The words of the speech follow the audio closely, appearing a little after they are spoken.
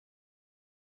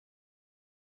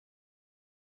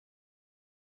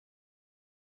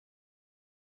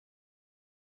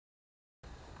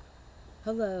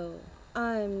Hello,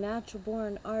 I'm natural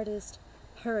born artist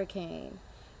Hurricane,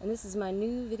 and this is my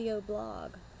new video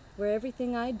blog where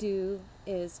everything I do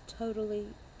is totally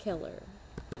killer.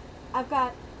 I've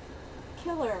got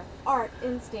killer art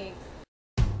instincts.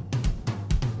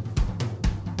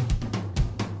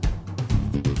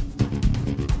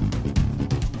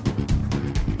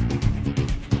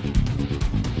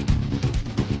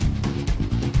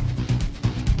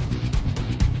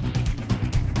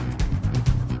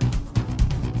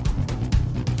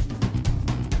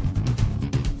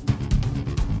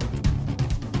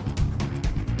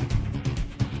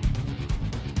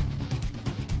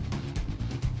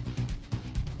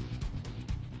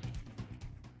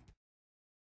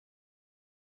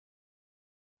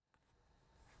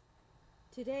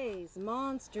 Today's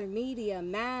monster media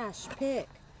mash pick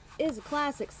is a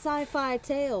classic sci-fi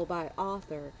tale by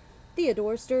author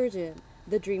Theodore Sturgeon,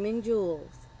 The Dreaming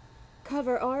Jewels.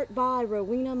 Cover art by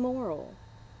Rowena Morrill.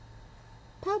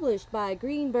 Published by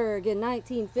Greenberg in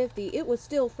 1950, it was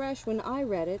still fresh when I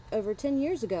read it over 10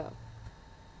 years ago.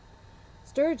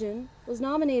 Sturgeon was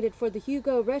nominated for the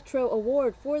Hugo Retro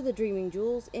Award for The Dreaming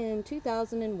Jewels in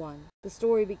 2001. The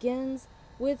story begins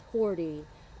with Horty,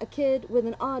 a kid with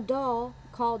an odd doll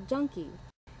called Junkie.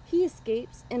 He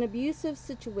escapes an abusive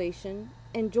situation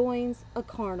and joins a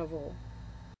carnival.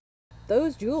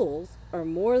 Those jewels are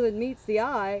more than meets the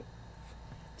eye.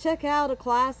 Check out a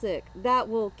classic that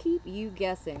will keep you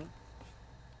guessing.